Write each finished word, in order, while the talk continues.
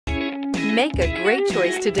Make a great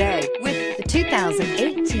choice today with the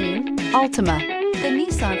 2018 Altima. The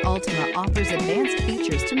Nissan Altima offers advanced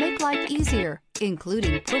features to make life easier,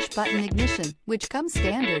 including push-button ignition, which comes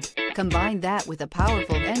standard. Combine that with a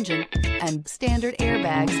powerful engine and standard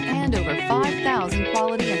airbags and over 5,000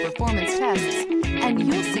 quality and performance tests, and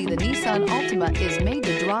you'll see the Nissan Altima is made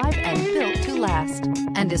to drive and built to last,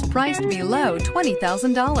 and is priced below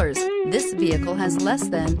 $20,000. This vehicle has less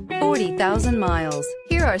than 40,000 miles.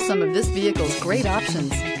 Here are some of this vehicle's great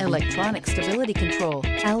options: electronic stability control,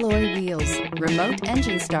 alloy wheels, remote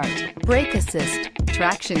engine start, brake assist,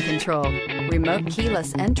 traction control, remote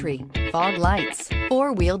keyless entry, fog lights,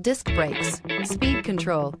 four-wheel disc brakes, speed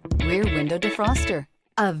control, rear window defroster.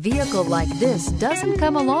 A vehicle like this doesn't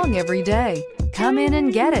come along every day. Come in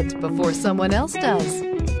and get it before someone else does.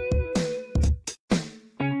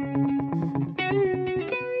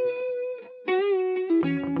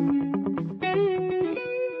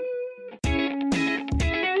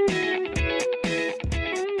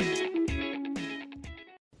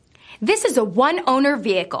 This is a one-owner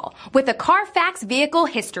vehicle with a Carfax Vehicle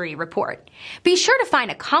History Report. Be sure to find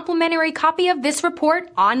a complimentary copy of this report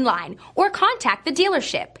online or contact the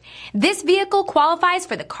dealership. This vehicle qualifies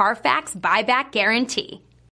for the Carfax Buyback Guarantee.